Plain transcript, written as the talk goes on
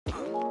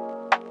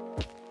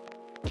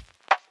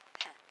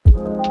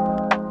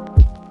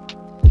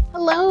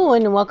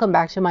Hello and welcome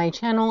back to my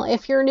channel.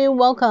 If you're new,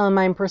 welcome.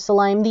 I'm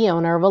Priscilla. I'm the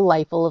owner of A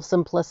Life Full of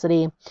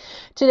Simplicity.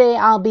 Today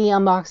I'll be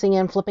unboxing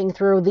and flipping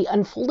through the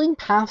Unfolding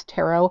Path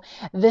Tarot.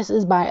 This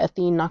is by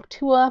Athene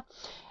Noctua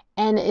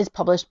and is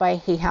published by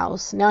Hay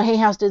House. Now, Hay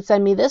House did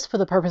send me this for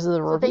the purpose of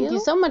the review. Thank you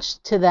so much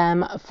to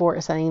them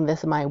for sending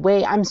this my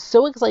way. I'm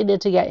so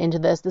excited to get into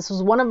this. This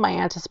was one of my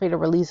anticipated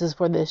releases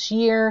for this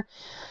year,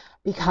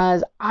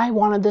 because I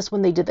wanted this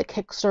when they did the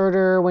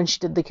Kickstarter. When she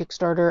did the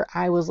Kickstarter,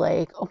 I was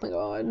like, oh my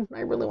god,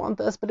 I really want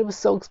this, but it was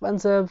so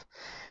expensive.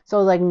 So I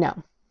was like,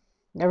 no,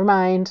 never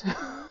mind.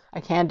 I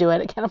can't do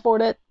it. I can't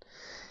afford it.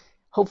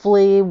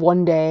 Hopefully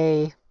one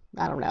day,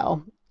 I don't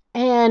know.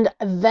 And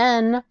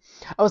then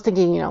I was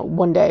thinking,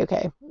 one day,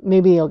 okay,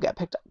 maybe it'll get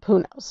picked up. Who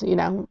knows?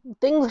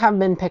 Things have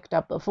been picked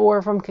up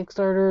before from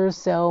Kickstarters,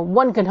 so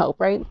one can hope,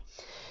 right?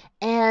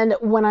 And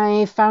when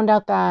I found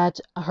out that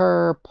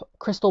her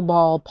Crystal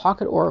Ball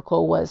Pocket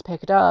Oracle was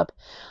picked up,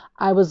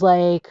 I was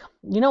like,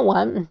 you know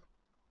what?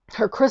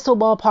 Her Crystal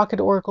Ball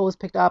Pocket Oracle was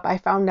picked up. I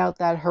found out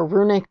that her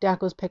Runic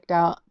deck was picked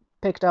up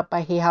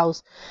by Hay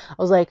House.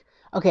 I was like,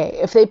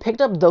 okay, if they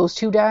picked up those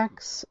two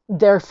decks,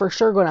 they're for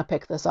sure going to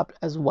pick this up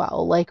as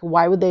well. Like,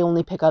 why would they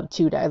only pick up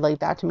two decks? Like,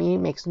 that to me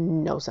makes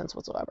no sense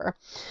whatsoever.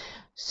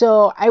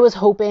 So I was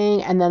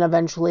hoping, and then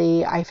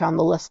eventually I found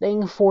the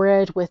listing for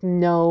it with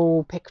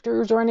no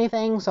pictures or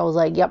anything. So I was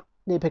like, yep,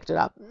 they picked it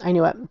up. I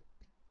knew it.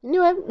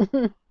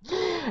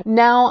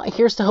 Now,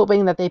 here's to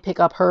hoping that they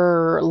pick up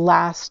her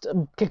last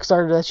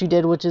Kickstarter that she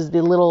did, which is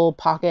the little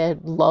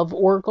pocket love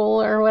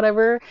oracle or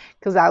whatever,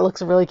 because that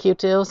looks really cute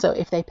too. So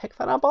if they pick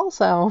that up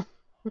also,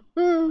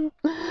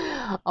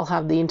 I'll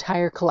have the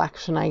entire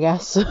collection, I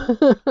guess.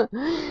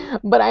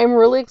 But I'm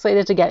really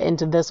excited to get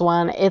into this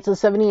one. It's a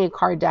 78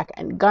 card deck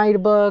and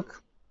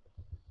guidebook,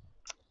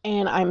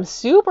 and I'm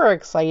super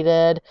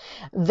excited.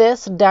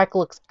 This deck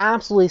looks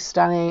absolutely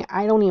stunning.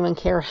 I don't even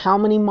care how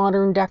many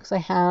modern decks I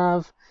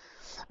have.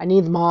 I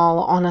need them all.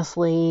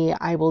 Honestly,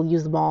 I will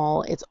use them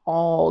all. It's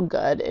all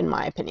good in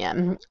my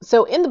opinion.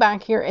 So in the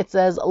back here, it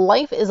says,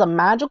 life is a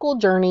magical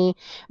journey.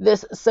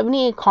 This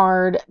 78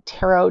 card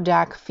tarot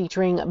deck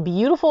featuring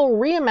beautiful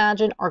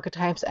reimagined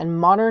archetypes and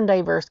modern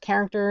diverse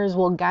characters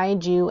will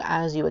guide you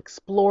as you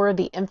explore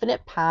the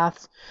infinite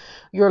paths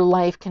your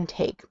life can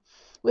take.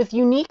 With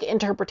unique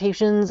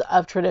interpretations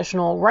of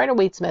traditional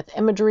Rider-Waite-Smith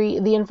imagery,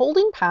 the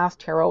Unfolding Path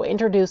Tarot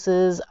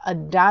introduces a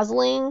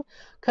dazzling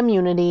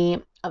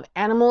community of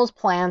animals,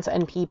 plants,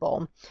 and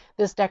people.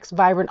 This deck's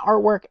vibrant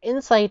artwork,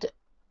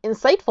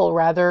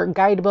 insightful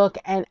guidebook,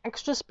 and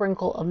extra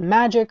sprinkle of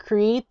magic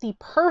create the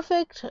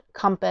perfect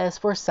compass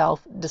for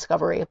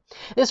self-discovery.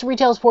 This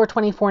retails for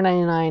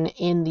 $24.99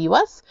 in the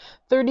US,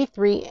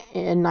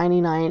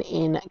 $33.99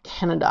 in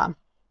Canada.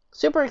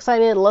 Super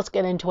excited. Let's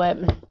get into it.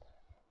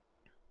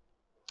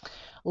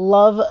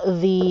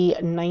 Love the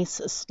nice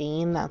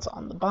stain that's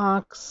on the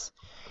box.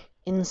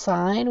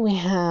 Inside we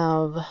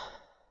have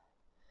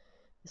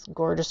this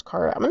gorgeous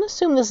card. I'm going to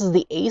assume this is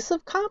the Ace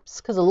of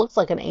Cups because it looks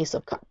like an Ace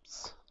of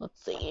Cups.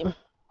 Let's see.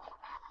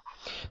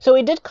 So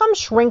it did come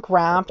shrink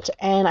wrapped,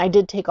 and I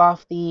did take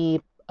off the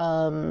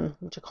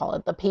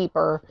the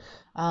paper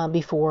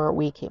before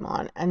we came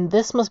on. And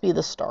this must be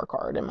the star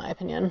card in my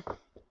opinion.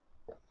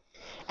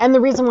 And the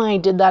reason why I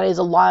did that is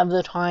a lot of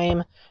the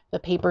time the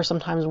paper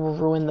sometimes will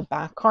ruin the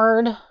back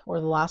card or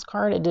the last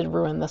card. It did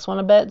ruin this one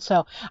a bit,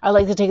 so I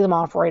like to take them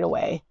off right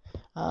away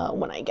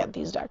when I get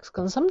these decks,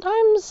 because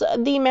sometimes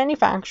the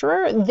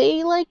manufacturer,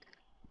 they like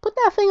put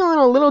that thing on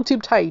a little too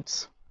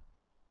tight,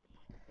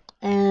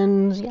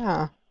 and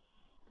yeah,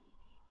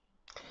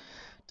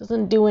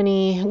 doesn't do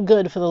any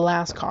good for the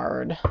last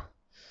card.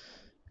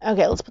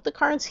 Okay, let's put the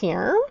cards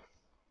here,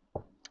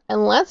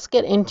 and let's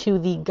get into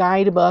the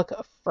guidebook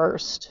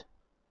first.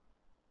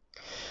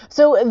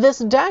 So this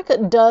deck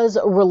does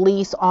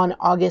release on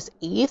August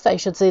 8th. I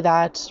should say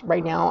that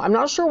right now. I'm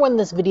not sure when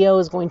this video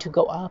is going to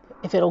go up,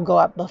 if it'll go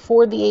up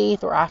before the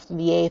 8th or after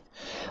the 8th,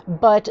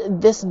 but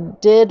this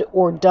did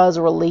or does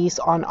release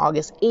on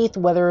August 8th.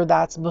 Whether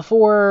that's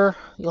before,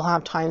 you'll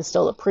have time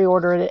still to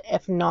pre-order it.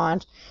 If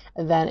not,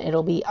 then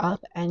it'll be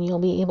up and you'll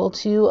be able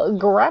to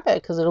grab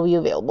it because it'll be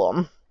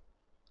available.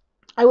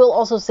 I will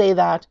also say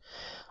that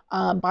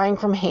buying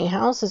from Hay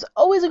House is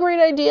always a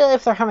great idea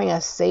if they're having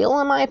a sale,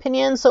 in my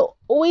opinion. So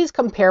always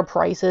compare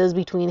prices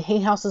between Hay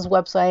House's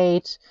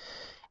website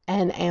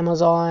and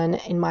Amazon,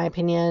 in my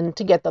opinion,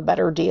 to get the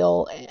better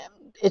deal.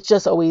 It's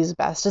just always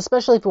best,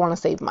 especially if you want to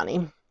save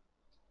money.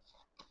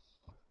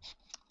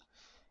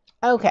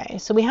 Okay,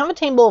 so we have a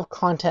table of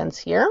contents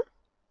here.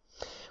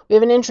 We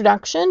have an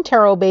introduction,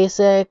 tarot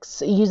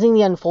basics, using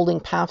the Unfolding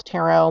Path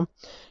Tarot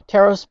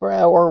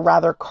spread, or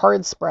rather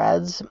card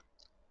spreads,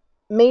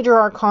 major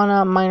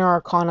arcana, minor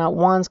arcana,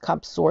 wands,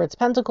 cups, swords,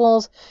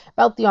 pentacles,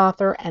 about the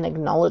author, and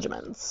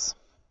acknowledgements.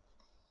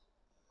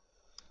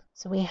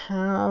 So we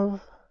have,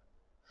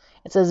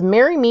 it says,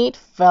 merry meet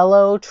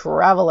fellow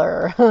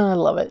traveler. I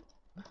love it.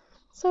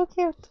 So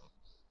cute.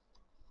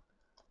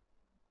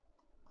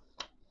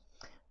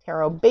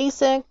 Tarot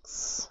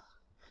basics,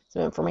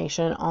 some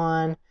information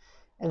on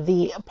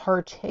the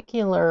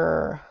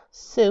particular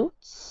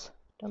suits,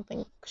 Don't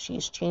think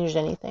she's changed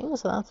anything,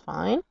 so that's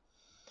fine.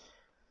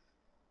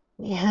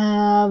 We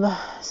have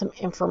some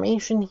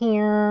information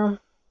here.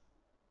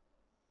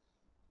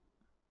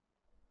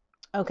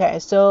 Okay,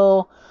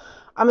 so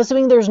I'm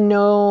assuming there's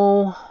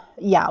no,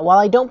 yeah, while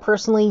I don't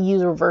personally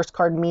use reverse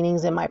card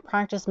meanings in my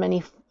practice,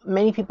 many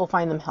people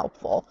find them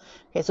helpful.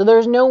 Okay, so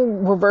there's no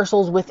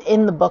reversals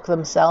within the book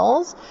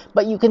themselves,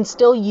 but you can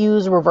still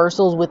use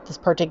reversals with this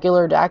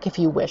particular deck if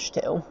you wish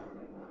to.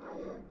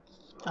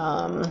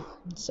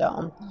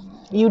 So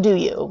you do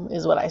you,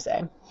 is what I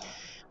say.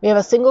 We have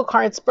a single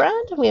card spread.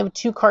 We have a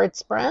 2-card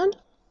spread.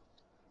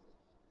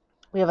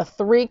 We have a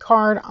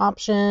 3-card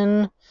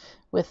option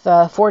with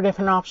 4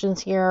 different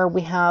options here.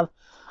 We have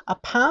a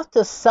path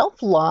to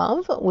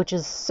self-love, which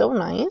is so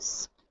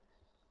nice.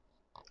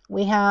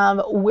 We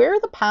have where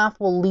the path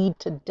will lead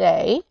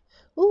today.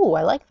 Ooh,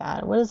 I like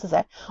that. What does it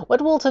say?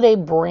 What will today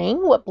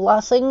bring? What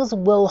blessings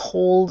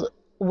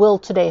will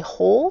today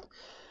hold?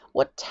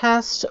 What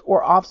test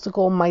or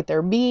obstacle might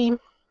there be?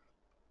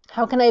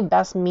 How can I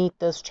best meet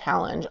this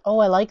challenge? Oh,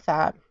 I like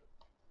that.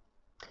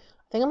 I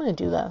think I'm going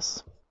to do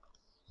this.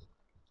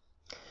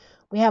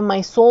 We have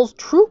my soul's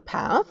true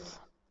path.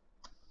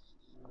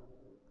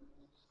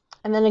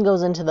 And then it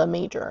goes into the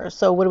major.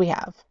 So what do we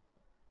have?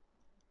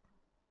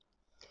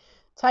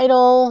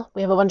 Title.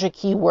 We have a bunch of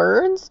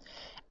keywords.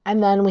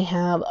 And then we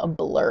have a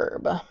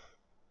blurb. A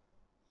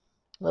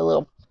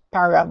little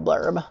paragraph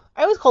blurb.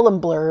 I always call them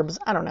blurbs.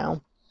 I don't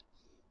know.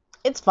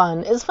 It's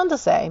fun. It's fun to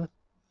say.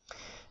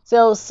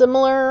 So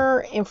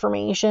similar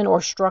information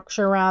or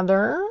structure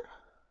rather.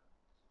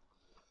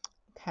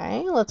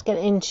 Okay, let's get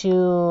into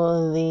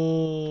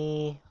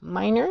the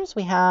minors.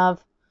 We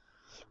have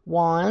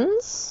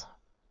wands.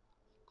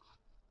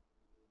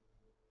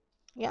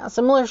 Yeah,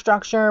 similar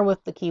structure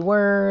with the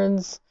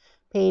keywords.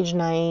 Page,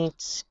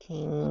 knight,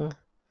 king.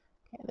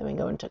 Okay, then we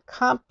go into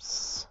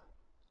cups.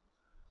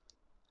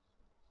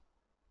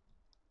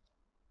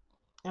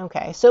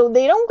 Okay, so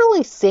they don't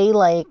really say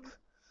like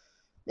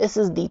this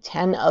is the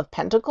 10 of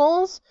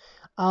Pentacles.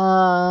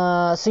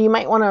 So you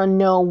might want to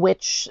know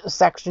which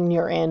section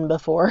you're in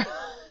before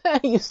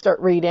you start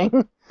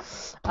reading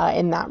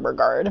in that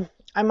regard.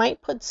 I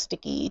might put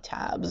sticky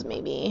tabs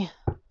maybe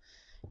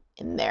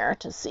in there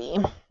to see.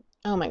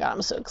 Oh my god,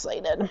 I'm so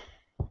excited.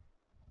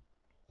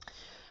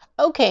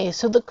 Okay,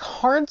 so the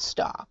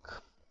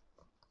cardstock.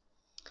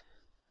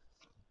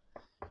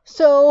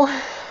 So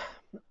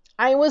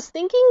I was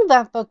thinking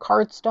that the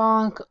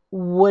cardstock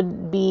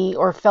would be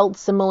or felt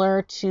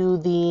similar to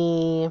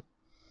the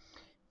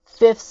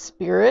Fifth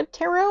Spirit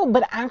Tarot,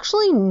 but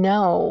actually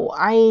no.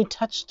 I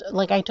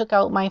took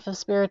out my Fifth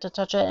Spirit to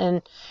touch it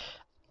and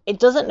it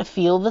doesn't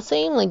feel the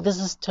same. Like this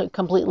is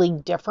completely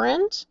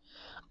different.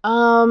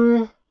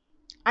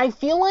 I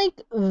feel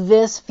like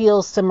this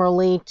feels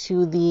similarly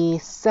to the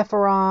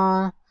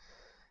Sephirah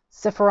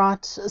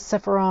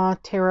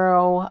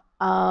Tarot.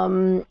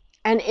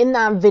 And in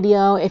that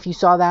video, if you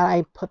saw that,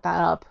 I put that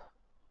up,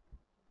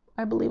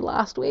 I believe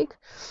last week.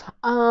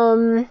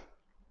 I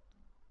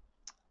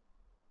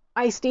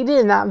stated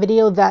in that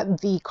video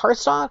that the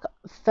cardstock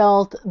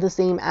felt the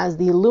same as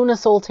the Luna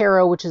Soul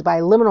Tarot, which is by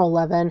Liminal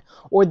 11,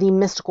 or the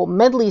Mystical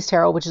Medleys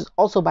Tarot, which is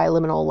also by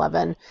Liminal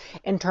 11,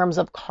 in terms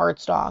of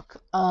cardstock.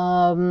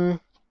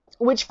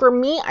 Which for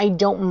me, I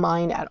don't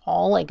mind at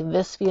all. Like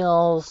this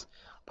feels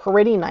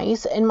pretty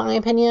nice in my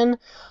opinion.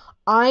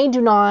 I do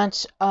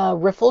not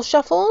riffle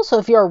shuffle, so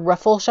if you're a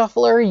riffle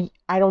shuffler,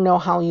 I don't know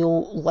how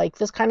you'll like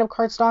this kind of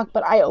cardstock,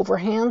 but I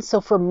overhand,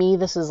 so for me,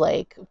 this is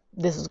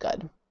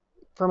good.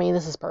 For me,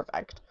 this is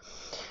perfect.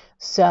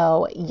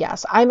 So,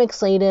 yes, I'm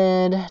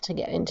excited to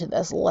get into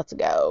this. Let's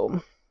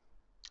go.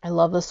 I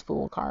love this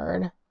Fool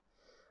card.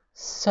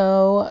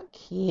 So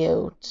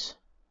cute.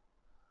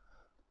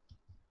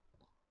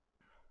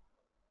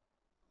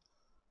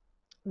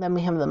 Then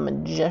we have the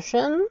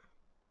Magician.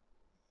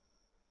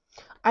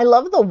 I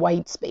love the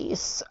white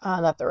space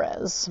that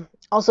there is.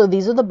 Also,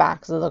 these are the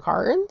backs of the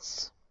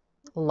cards.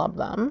 Love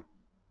them.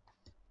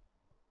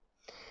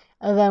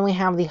 And then we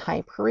have the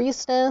High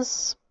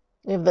Priestess.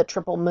 We have the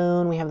Triple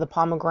Moon. We have the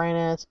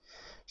Pomegranate.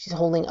 She's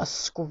holding a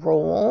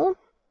scroll.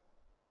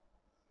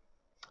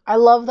 I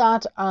love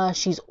that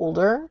she's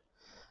older.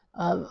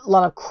 A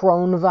lot of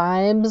crone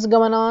vibes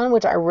going on,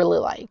 which I really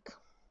like.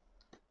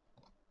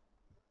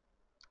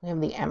 We have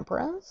the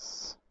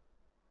Empress.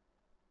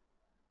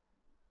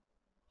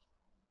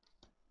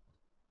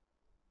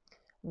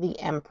 The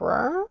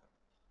Emperor.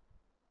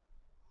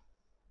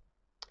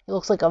 He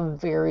looks like a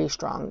very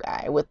strong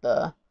guy with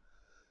the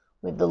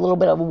little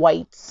bit of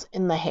whites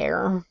in the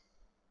hair,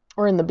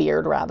 or in the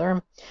beard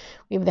rather.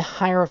 We have the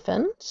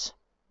Hierophant.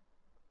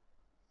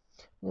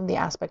 We have the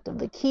aspect of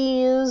the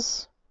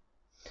keys.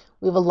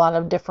 We have a lot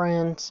of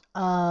different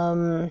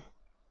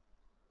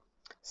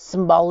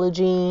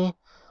symbology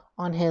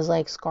on his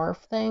like scarf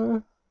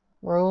thing,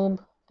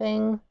 robe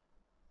thing.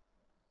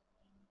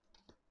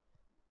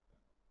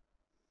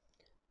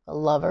 The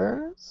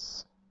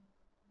Lovers.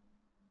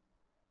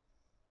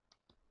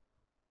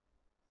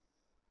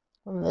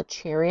 The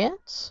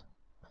Chariot.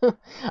 I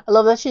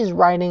love that she's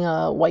riding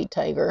a white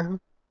tiger.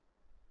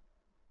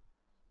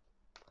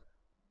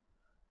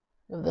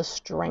 We have the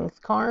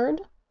Strength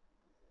card.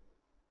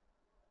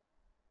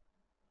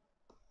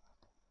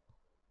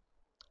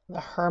 The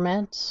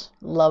Hermit.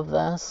 Love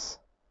this.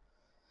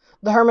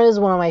 The Hermit is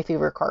one of my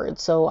favorite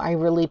cards, so I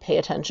really pay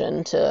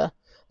attention to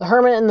the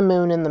Hermit and the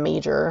Moon and the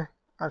Major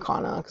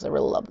Arcana because I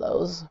really love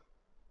those.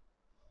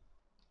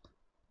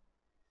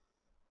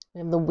 We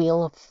have the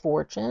Wheel of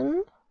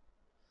Fortune.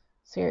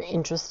 It's very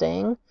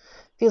interesting.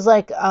 Feels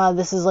like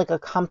this is like a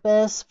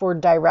compass for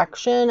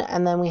direction,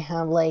 and then we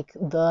have like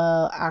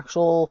the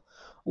actual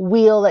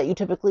wheel that you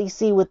typically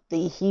see with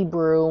the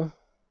Hebrew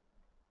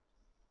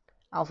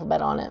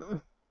alphabet on it.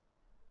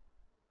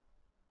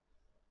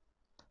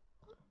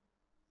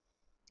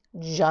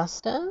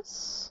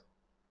 Justice.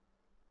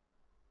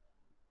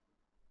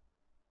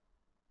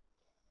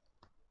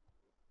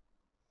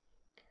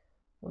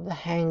 The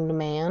Hanged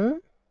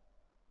Man.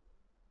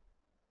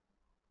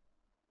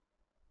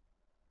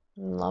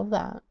 Love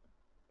that.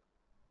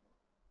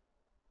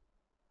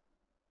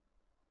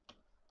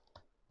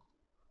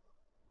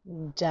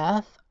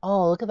 Death.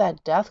 Oh, look at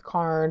that Death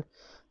card.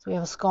 So we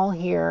have a skull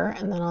here,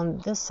 and then on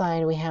this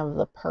side we have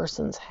the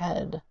person's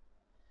head.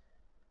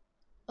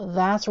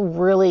 That's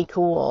really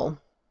cool.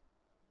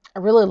 I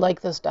really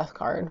like this Death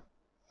card.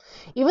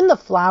 Even the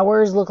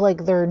flowers look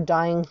like they're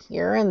dying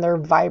here, and they're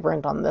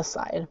vibrant on this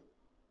side,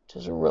 which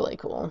is really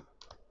cool.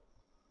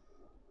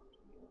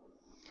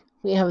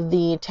 We have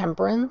the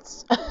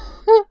Temperance.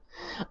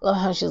 Love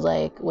how she's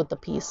like with the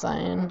peace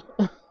sign.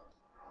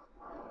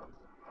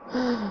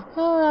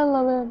 Oh, I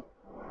love it.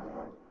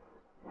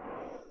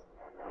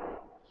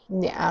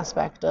 The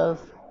aspect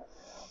of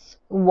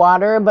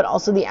water, but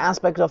also the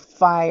aspect of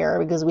fire,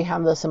 because we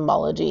have the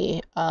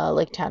symbology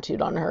like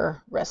tattooed on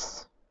her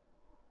wrists.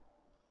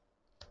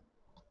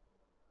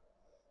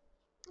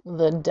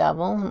 The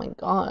Devil. Oh my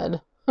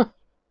god.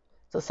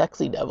 It's a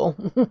sexy devil.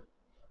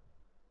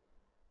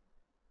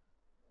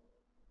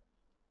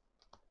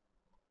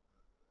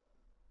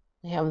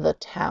 We have the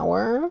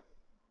Tower.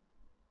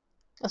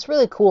 That's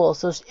really cool.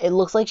 So it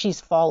looks like she's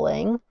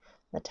falling.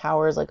 The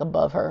tower is like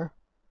above her.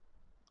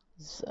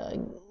 It's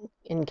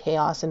in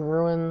chaos and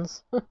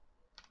ruins.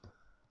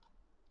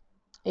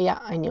 Yeah,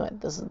 I knew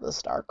it. This is the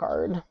Star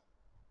card.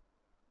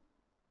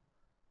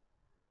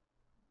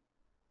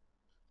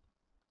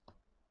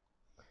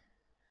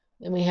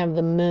 Then we have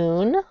the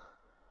Moon.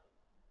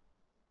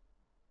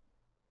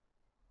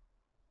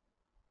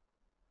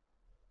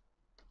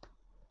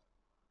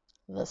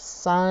 The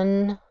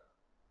Sun.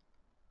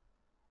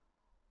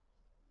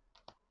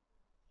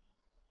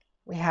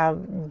 We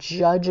have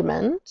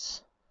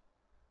Judgment.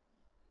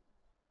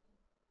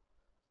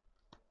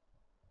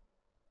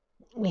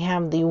 We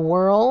have the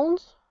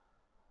World,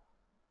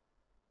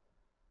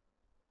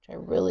 which I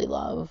really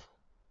love.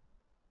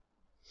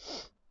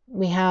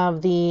 We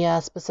have the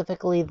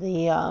specifically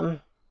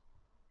the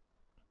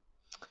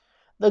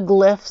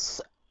glyphs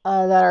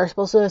that are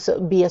supposed to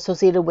be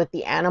associated with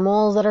the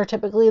animals that are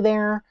typically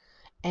there,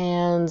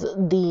 and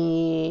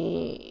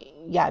the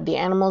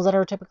animals that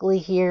are typically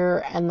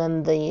here, and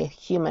then the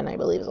human, I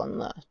believe, is on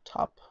the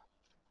top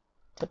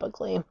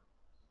typically.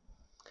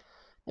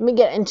 Let me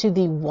get into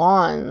the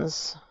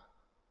wands.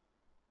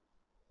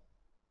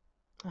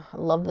 I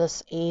love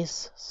this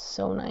ace,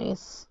 so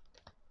nice.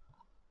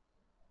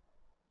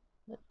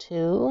 The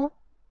 2,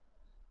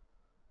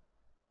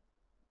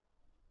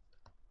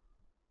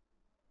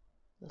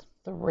 the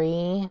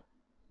 3.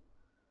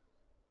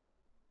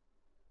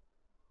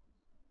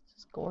 This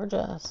is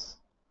gorgeous.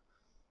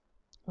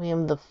 We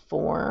have the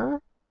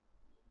 4,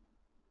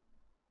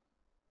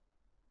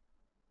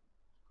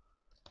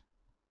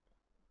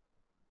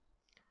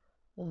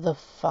 the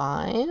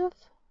 5,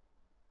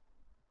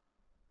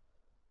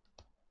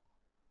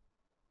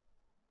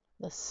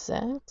 the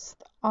 6th.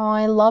 Oh,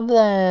 I love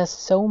this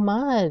so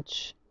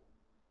much.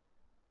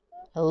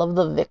 I love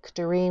the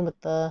Victory with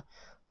the,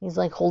 he's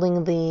like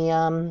holding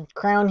the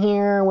crown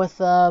here with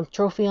the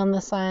trophy on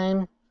the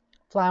side.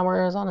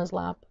 Flowers on his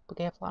lap,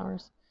 bouquet of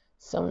flowers.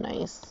 So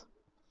nice.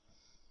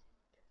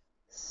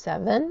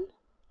 7.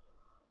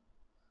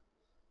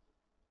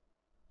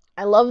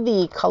 I love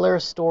the color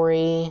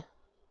story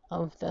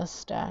of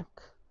this deck.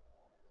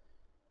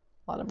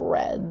 A lot of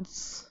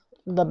reds.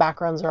 The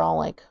backgrounds are all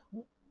like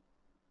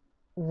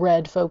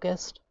red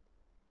focused.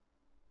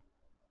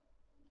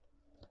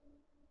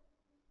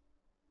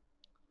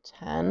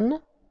 10.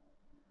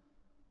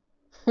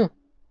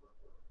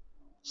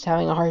 Just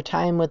having a hard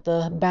time with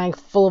the bag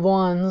full of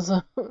wands.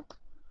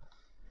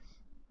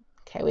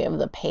 Okay, we have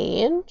the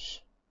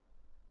Page.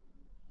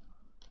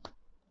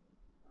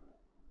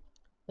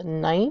 The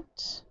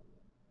Knight.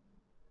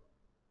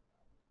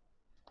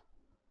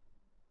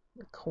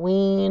 The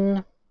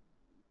Queen.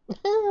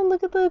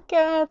 Look at the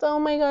cat. Oh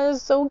my god,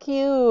 it's so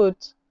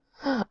cute.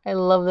 I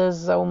love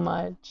this so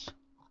much.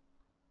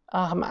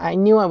 I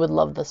knew I would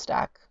love this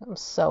deck. I'm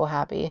so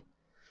happy.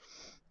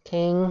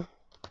 King.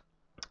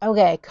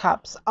 Okay,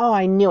 Cups. Oh,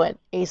 I knew it.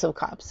 Ace of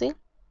Cups. See?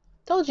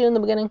 Told you in the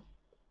beginning.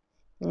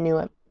 Knew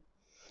it.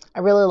 I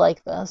really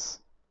like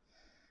this.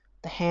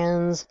 The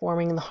hands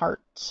forming the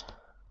heart.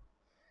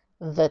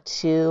 The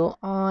 2.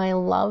 Oh, I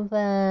love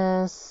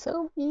this.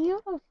 So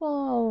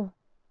beautiful.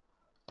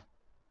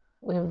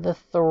 We have the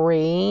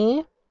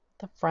 3,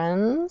 the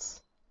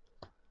friends.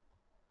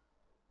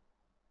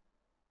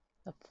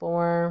 The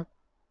 4.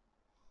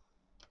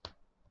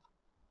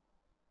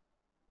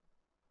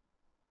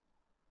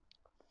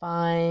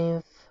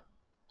 5.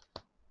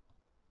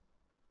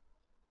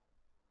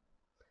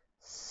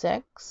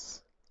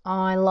 6. Oh,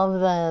 I love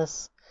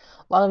this.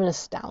 A lot of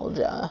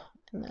nostalgia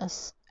in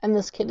this. And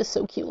this kid is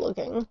so cute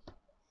looking.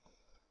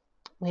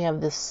 We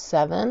have the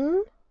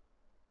 7.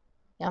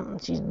 Yep,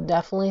 she's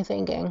definitely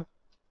thinking.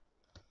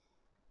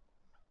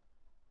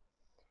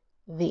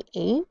 The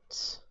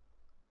 8.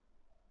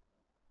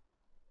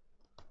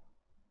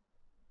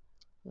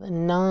 The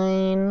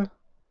 9.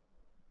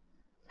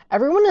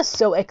 Everyone is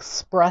so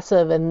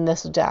expressive in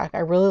this deck. I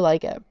really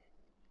like it.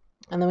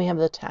 And then we have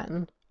the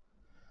 10.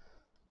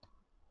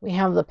 We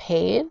have the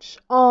page.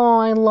 Oh,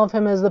 I love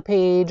him as the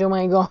page. Oh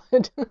my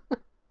god.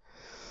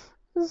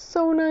 It's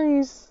so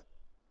nice.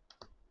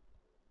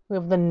 We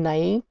have the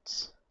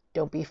knight.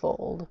 Don't be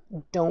fooled.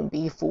 Don't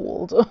be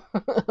fooled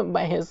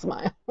by his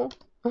smile.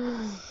 We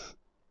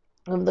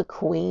have the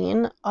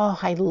queen. Oh,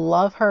 I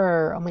love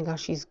her. Oh my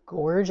gosh, she's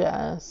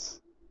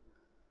gorgeous.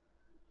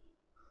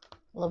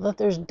 I love that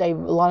there's a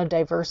lot of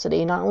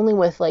diversity, not only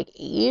with like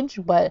age,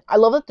 but I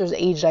love that there's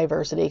age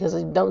diversity because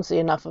I don't see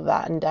enough of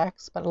that in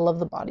decks, but I love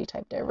the body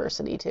type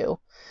diversity too.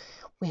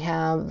 We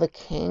have the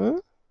king.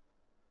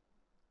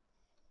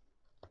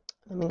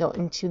 Then we go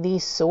into the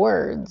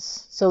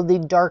swords. So the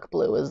dark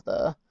blue is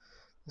the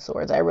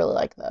swords. I really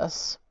like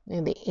this. We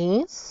have the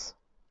ace.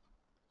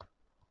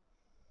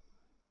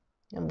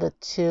 We have the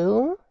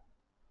 2.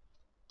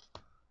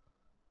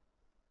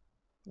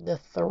 The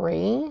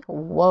 3.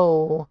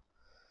 Whoa.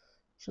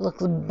 She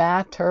looks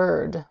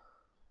battered.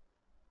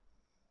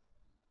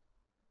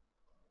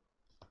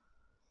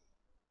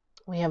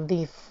 We have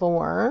the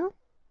 4.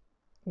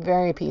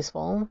 Very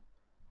peaceful.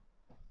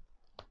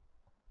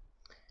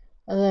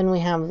 And then we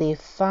have the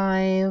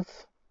 5.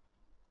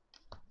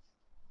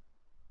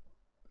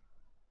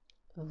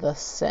 The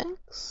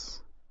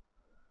 6.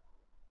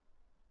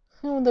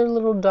 Oh, they're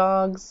little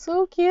dogs.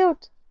 So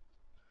cute.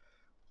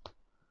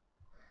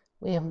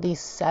 We have the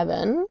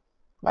 7.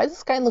 Why does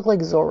this guy look like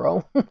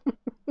Zorro?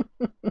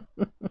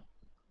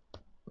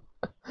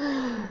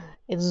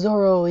 It's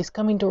Zorro. He's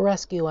coming to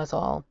rescue us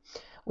all.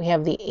 We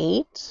have the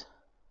 8.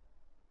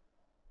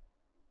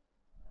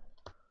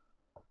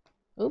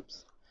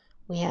 Oops.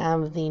 We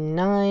have the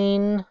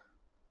 9.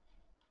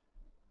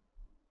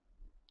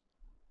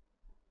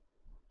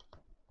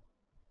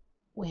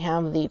 We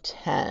have the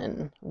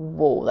 10.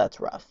 Whoa,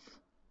 that's rough.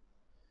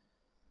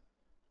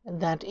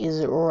 That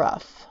is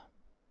rough.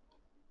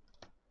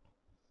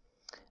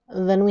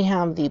 Then we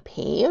have the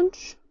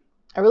page.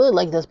 I really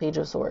like this page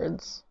of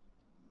swords.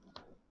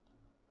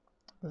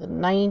 The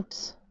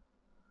knight.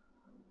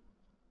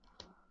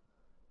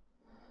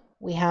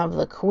 We have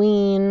the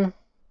queen.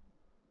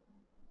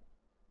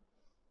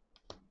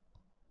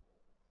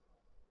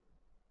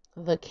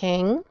 The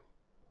king.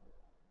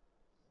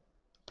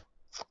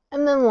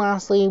 And then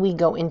lastly, we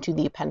go into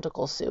the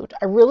pentacle suit.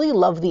 I really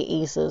love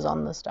the aces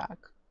on this deck.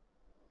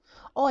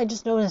 Oh, I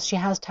just noticed she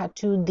has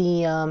tattooed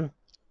the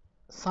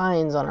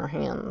signs on her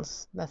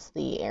hands. That's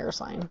the air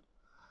sign.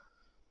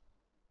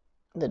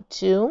 The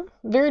 2.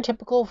 Very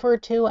typical for a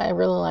 2. I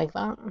really like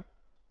that.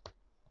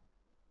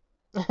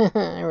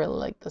 I really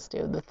like this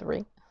too. The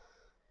 3.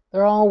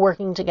 They're all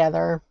working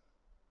together.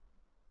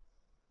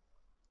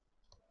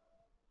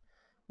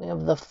 We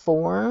have the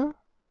 4.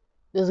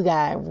 This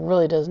guy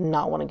really does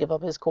not want to give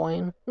up his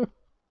coin.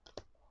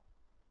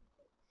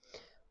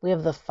 We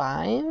have the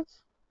 5.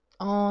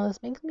 Oh,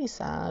 this makes me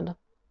sad.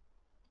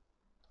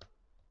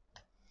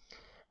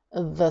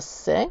 The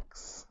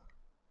 6.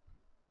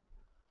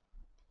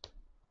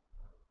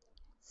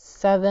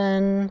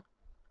 7.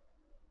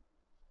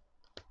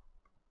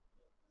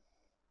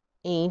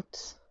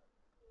 8.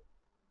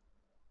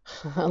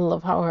 I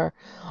love how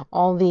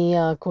all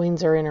the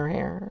coins are in her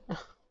hair.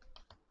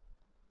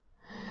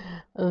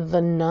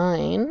 The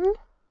 9. Look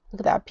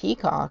at that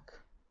peacock.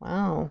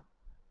 Wow.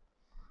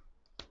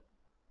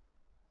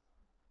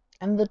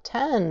 And the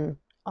 10.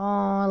 Oh,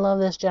 I love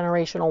this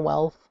generational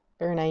wealth.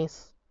 Very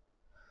nice.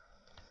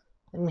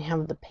 Then we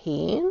have the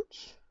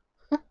page.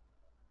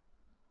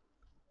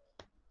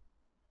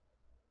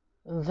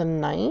 The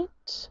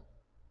knight.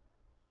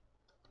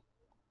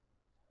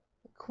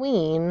 The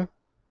queen.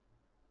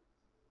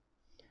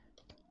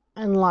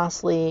 And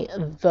lastly,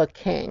 the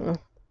king.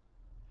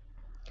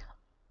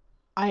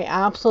 I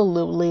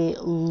absolutely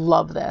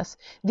love this.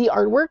 The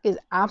artwork is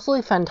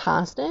absolutely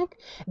fantastic.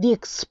 The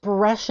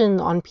expression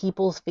on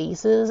people's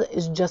faces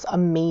is just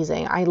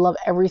amazing. I love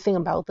everything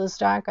about this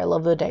deck. I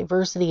love the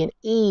diversity in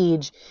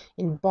age,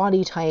 in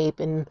body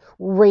type, in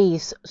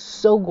race.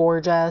 So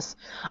gorgeous.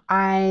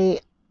 I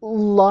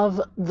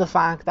love the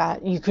fact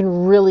that you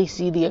can really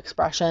see the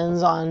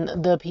expressions on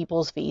the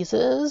people's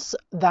faces.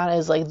 That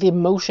is like, the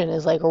emotion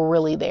is like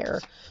really there,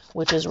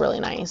 which is really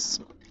nice.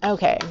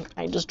 Okay,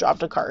 I just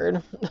dropped a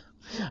card.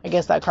 I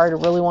guess that card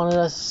really wanted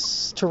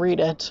us to read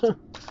it.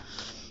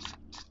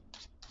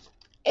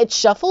 It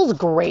shuffles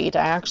great.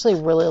 I actually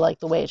really like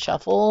the way it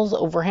shuffles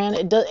overhand.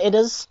 It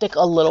does stick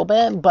a little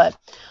bit, but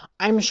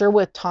I'm sure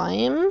with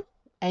time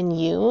and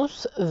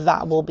use,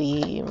 that will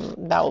be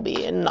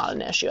not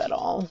an issue at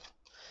all.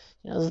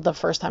 You know, this is the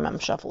first time I'm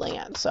shuffling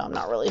it, so I'm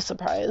not really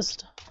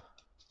surprised.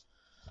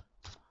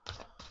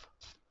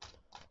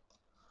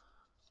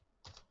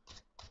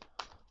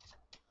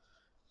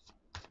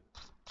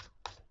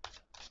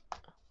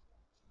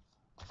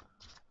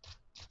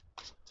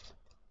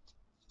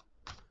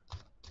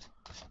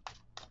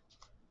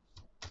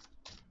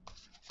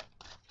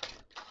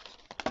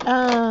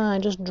 I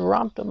just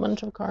dropped a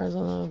bunch of cards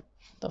on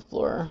the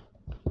floor.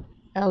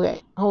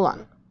 Okay, hold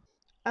on.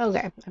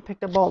 Okay, I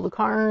picked up all the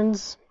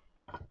cards.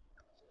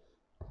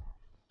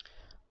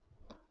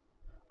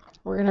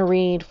 We're going to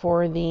read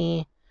for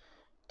the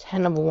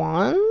Ten of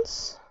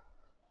Wands.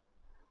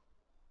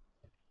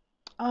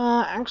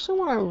 I actually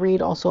want to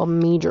read also a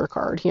major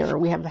card here.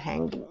 We have the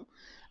Hanged,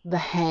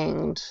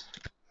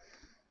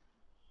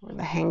 or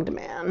the Hanged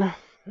Man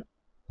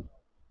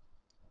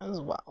as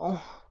well.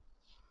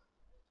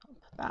 I'll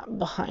put that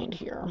behind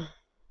here.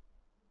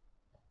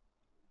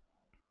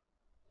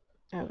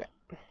 Okay.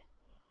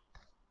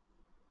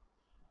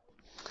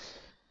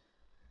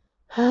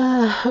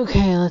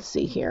 Okay, let's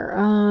see here.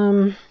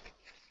 I'm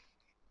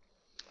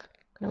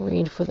gonna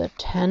read for the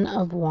Ten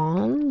of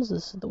Wands.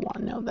 This is the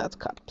one. No, that's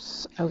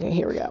Cups. Okay,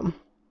 here we go.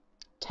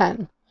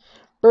 10.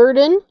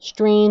 Burden,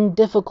 strain,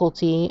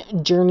 difficulty,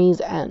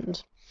 journey's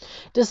end.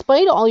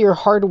 Despite all your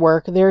hard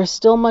work, there is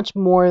still much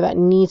more that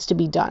needs to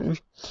be done.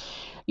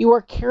 You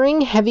are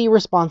carrying heavy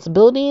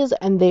responsibilities,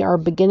 and they are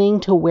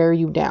beginning to wear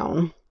you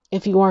down.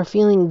 If you are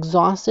feeling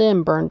exhausted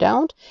and burned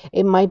out,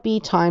 it might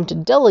be time to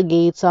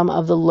delegate some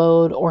of the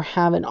load or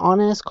have an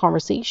honest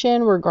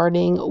conversation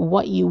regarding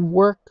what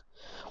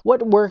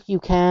work you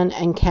can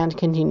and can't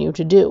continue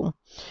to do.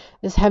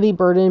 This heavy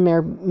burden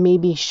may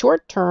be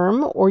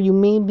short-term, or you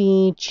may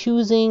be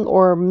choosing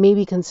or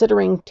maybe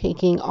considering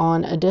taking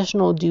on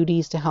additional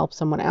duties to help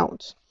someone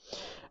out.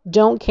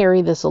 Don't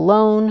carry this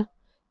alone.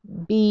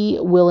 Be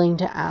willing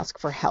to ask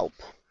for help.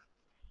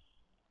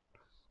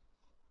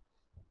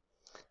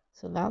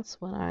 So that's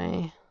what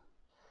I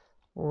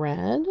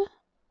read.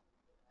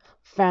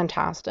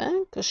 Fantastic.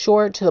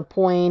 Short, to the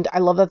point. I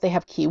love that they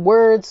have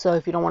keywords, so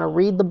if you don't want to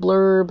read the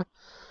blurb,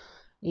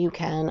 you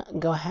can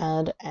go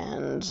ahead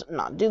and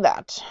not do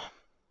that.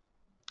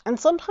 And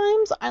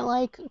sometimes I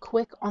like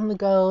quick on the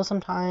go.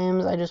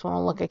 Sometimes I just want to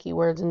look at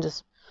keywords and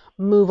just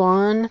move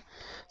on.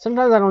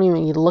 Sometimes I don't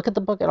even need to look at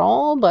the book at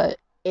all, but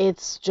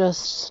it's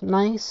just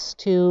nice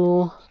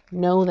to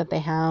know that they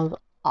have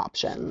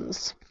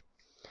options.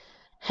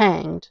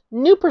 Hanged.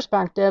 New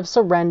perspective,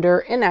 surrender,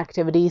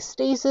 inactivity,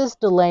 stasis,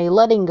 delay,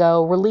 letting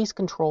go, release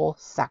control,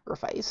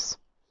 sacrifice.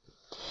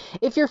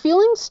 If you're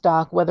feeling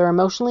stuck, whether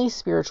emotionally,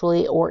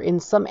 spiritually, or in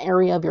some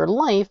area of your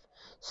life,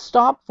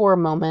 stop for a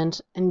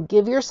moment and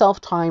give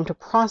yourself time to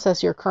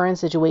process your current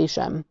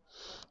situation.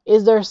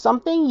 Is there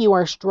something you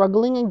are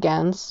struggling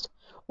against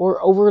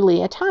or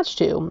overly attached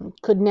to?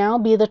 Could now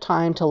be the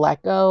time to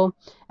let go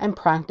and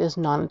practice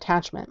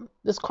non-attachment.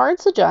 This card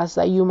suggests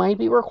that you might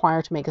be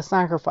required to make a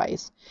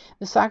sacrifice.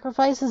 The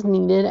sacrifice is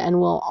needed and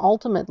will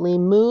ultimately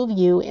move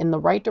you in the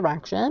right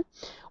direction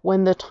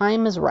when the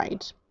time is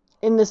right.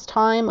 In this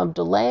time of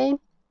delay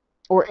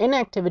or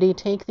inactivity,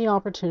 take the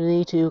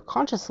opportunity to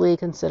consciously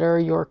consider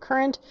your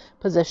current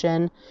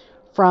position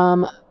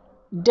from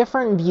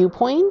different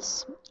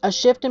viewpoints. A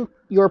shift in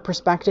your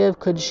perspective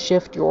could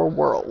shift your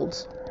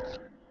world.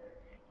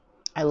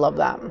 I love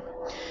that.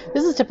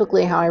 This is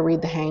typically how I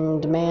read the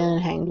Hanged Man,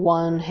 Hanged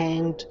One,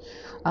 Hanged.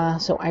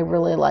 So I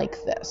really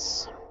like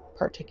this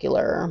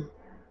particular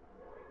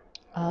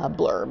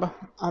blurb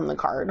on the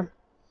card.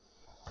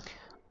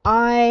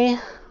 I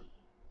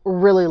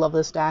really love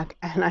this deck,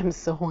 and I'm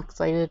so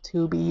excited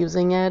to be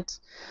using it.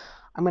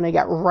 I'm going to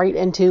get right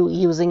into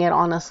using it,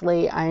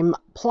 honestly. I'm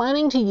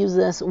planning to use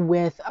this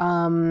with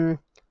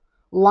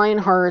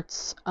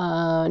Lionheart's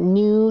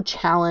new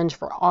challenge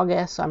for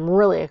August, so I'm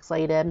really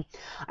excited.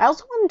 I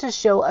also wanted to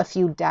show a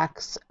few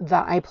decks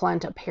that I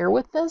plan to pair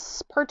with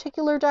this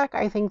particular deck.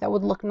 I think that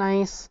would look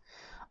nice.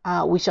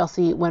 We shall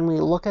see when we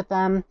look at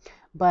them,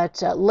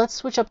 but let's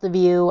switch up the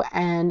view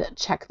and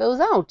check those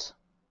out.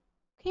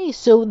 Okay,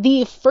 so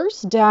the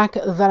first deck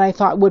that I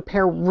thought would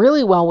pair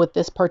really well with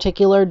this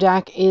particular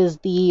deck is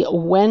the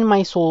When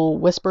My Soul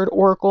Whispered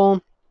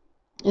Oracle.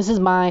 This is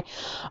by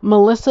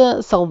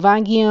Melissa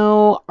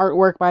Salvaggio,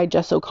 artwork by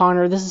Jess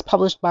O'Connor. This is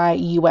published by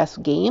US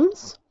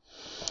Games.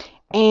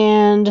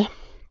 And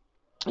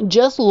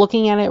just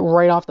looking at it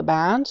right off the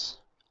bat,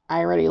 I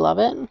already love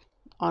it,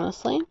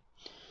 honestly.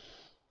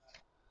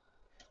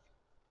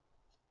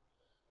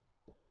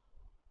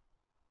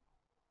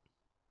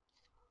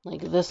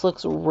 Like, this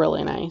looks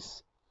really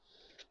nice.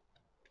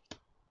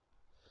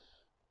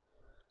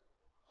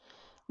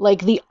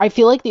 Like, I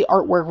feel like the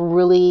artwork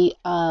really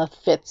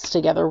fits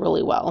together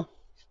really well.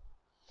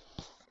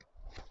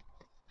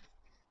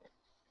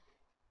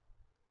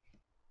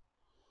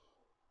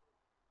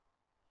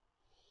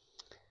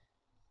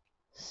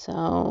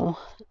 So,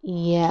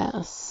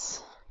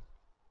 yes.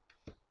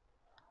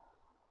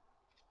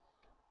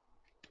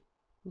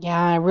 Yeah,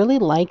 I really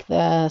like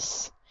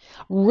this.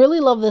 Really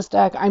love this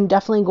deck. I'm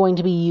definitely going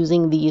to be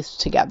using these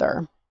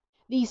together.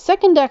 The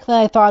second deck that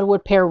I thought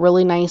would pair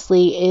really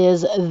nicely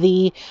is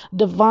the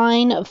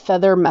Divine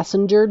Feather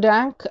Messenger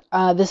deck.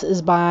 This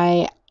is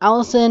by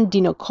Allison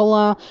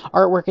Dinocola.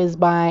 Artwork is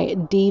by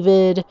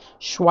David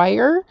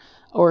Schweier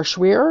or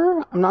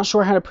Schwerer. I'm not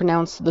sure how to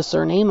pronounce the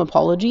surname.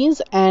 Apologies.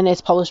 And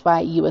it's published by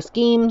US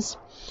Games.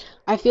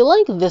 I feel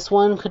like this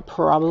one could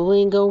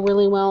probably go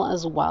really well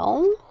as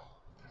well.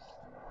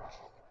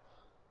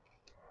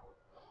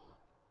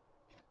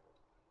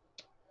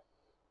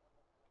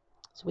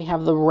 So we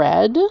have the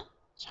red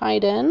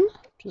tied in,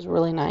 which is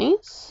really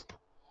nice.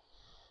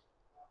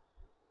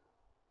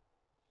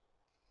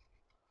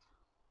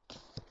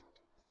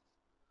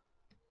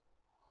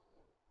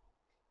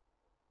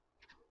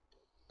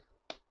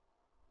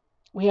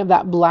 We have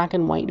that black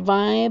and white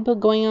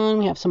vibe going on.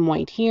 We have some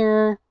white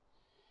here.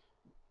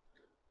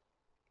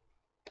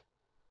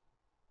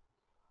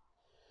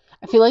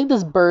 I feel like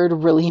this bird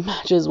really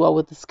matches well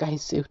with the sky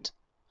suit.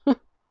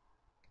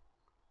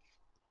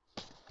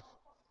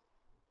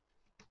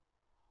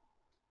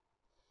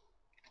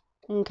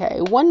 Okay,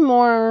 one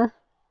more.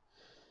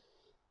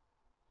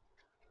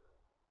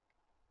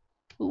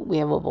 Ooh, we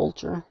have a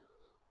vulture.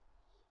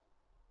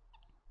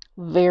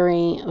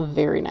 Very,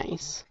 very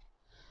nice.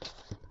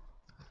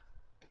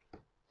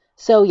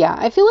 So yeah,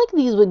 I feel like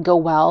these would go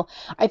well.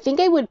 I think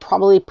I would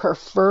probably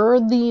prefer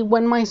the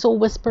When My Soul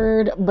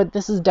Whispered, but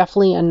this is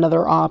definitely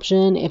another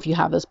option if you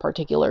have this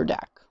particular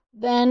deck.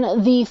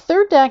 Then the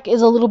third deck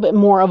is a little bit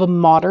more of a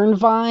modern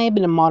vibe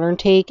and a modern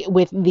take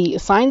with the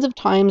Signs of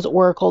Times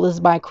Oracle. This is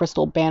by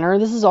Crystal Banner.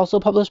 This is also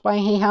published by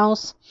Hay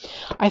House.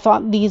 I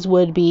thought these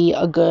would be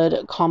a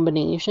good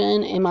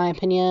combination, in my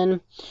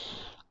opinion.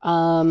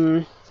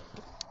 The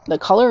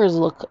colors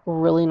look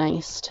really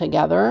nice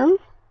together.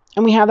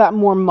 And we have that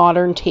more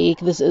modern take.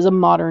 This is a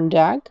modern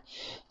deck.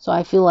 So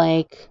I feel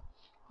like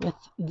with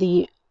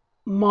the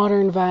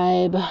modern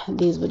vibe,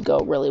 these would go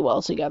really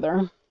well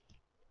together.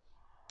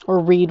 Or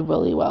read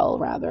really well,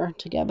 rather,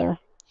 together.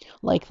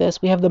 Like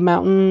this. We have the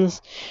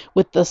mountains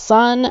with the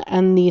sun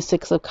and the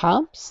Six of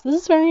Cups.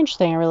 This is very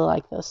interesting. I really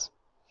like this.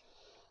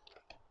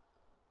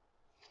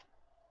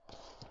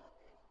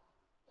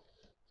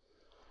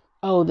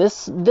 Oh,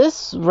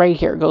 this right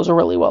here goes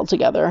really well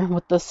together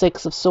with the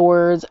Six of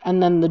Swords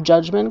and then the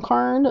Judgment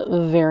card.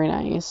 Very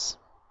nice.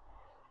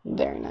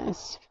 Very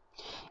nice.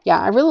 Yeah,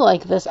 I really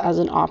like this as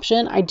an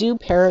option. I do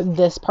pair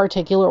this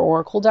particular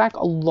Oracle deck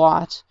a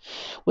lot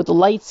with the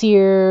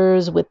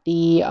Lightseers, with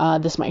the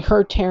This Might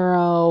Hurt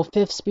Tarot,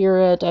 Fifth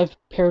Spirit I've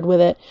paired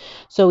with it.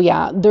 So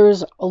yeah,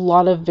 there's a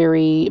lot of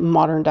very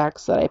modern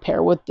decks that I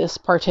pair with this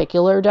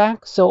particular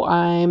deck. So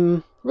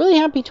I'm really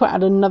happy to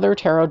add another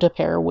tarot to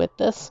pair with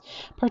this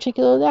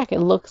particular deck. It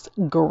looks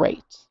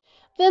great.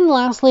 Then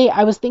lastly,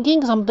 I was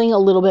thinking something a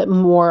little bit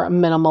more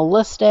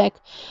minimalistic,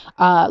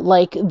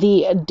 like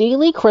the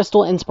Daily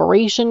Crystal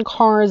Inspiration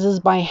cards is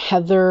by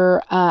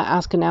Heather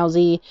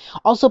Askenauzi,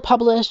 also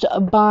published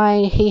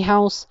by Hay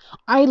House.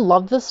 I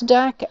love this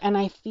deck, and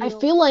I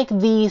feel like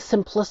the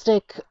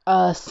simplistic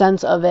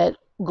sense of it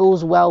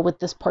goes well with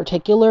this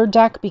particular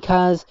deck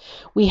because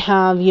we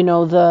have, you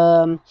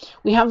know,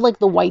 we have like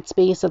the white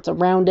space that's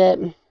around it,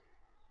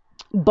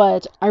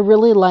 but I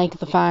really like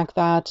the fact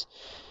that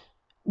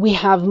we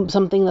have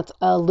something that's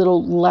a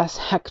little less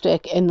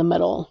hectic in the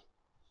middle.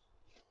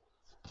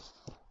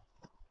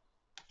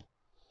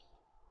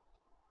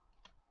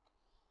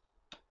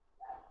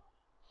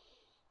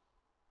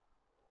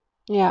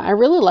 Yeah, I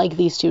really like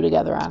these two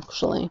together,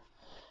 actually.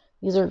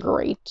 These are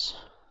great.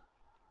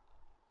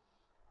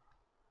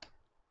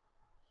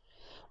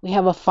 We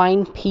have a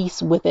fine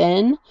piece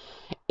within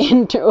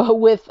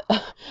with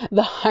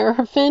the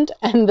Hierophant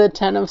and the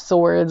Ten of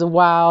Swords.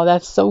 Wow,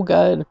 that's so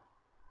good.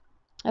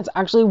 That's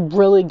actually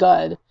really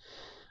good.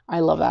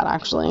 I love that,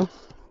 actually.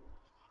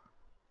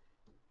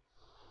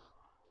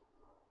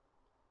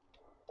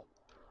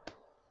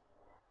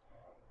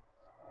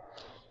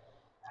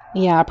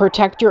 Yeah,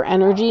 protect your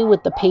energy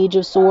with the Page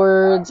of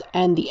Swords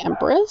and the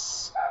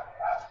Empress.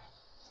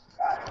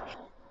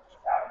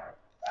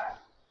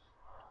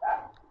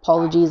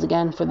 Apologies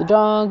again for the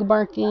dog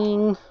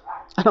barking.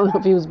 I don't know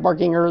if he was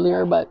barking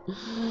earlier, but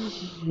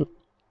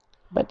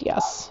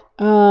yes.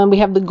 We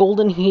have the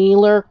Golden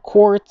Healer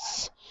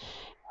Quartz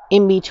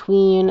in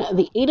between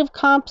the Eight of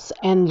Cups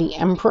and the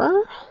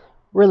Emperor.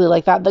 Really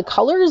like that. The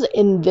colors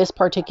in this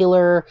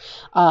particular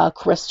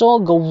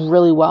crystal go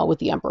really well with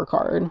the Emperor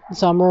card.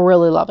 So I'm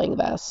really loving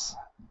this.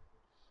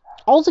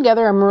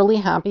 Altogether, I'm really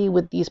happy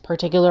with these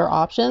particular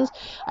options.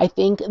 I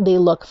think they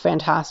look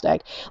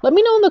fantastic. Let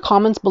me know in the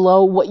comments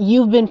below what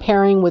you've been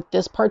pairing with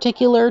this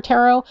particular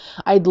tarot.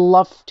 I'd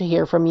love to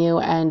hear from you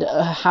and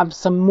have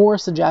some more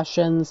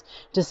suggestions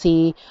to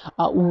see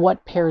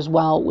what pairs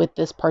well with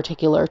this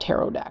particular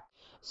tarot deck.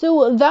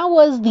 So that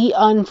was the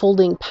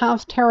Unfolding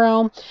Path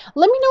Tarot.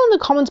 Let me know in the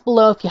comments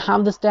below if you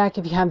have this deck,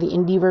 if you have the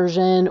indie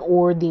version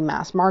or the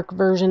mass mark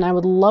version. I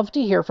would love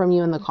to hear from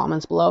you in the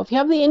comments below. If you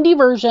have the indie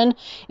version,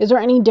 is there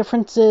any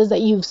differences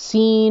that you've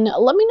seen?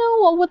 Let me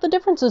know what the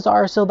differences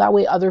are so that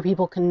way other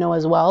people can know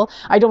as well.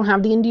 I don't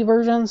have the indie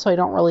version, so I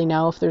don't really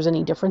know if there's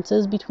any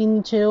differences between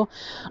the two.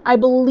 I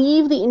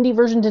believe the indie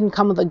version didn't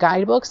come with a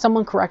guidebook.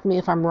 Someone correct me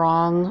if I'm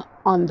wrong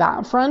on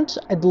that front.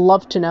 I'd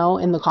love to know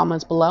in the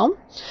comments below.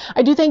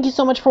 I do thank you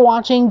so much for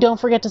watching. Don't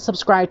forget to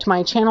subscribe to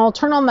my channel.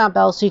 Turn on that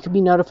bell so you can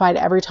be notified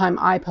every time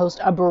I post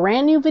a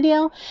brand new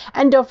video.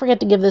 And don't forget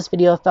to give this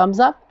video a thumbs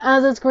up,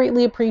 as it's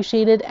greatly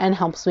appreciated and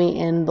helps me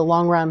in the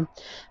long run.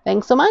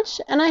 Thanks so much,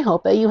 and I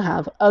hope that you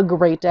have a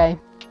great day.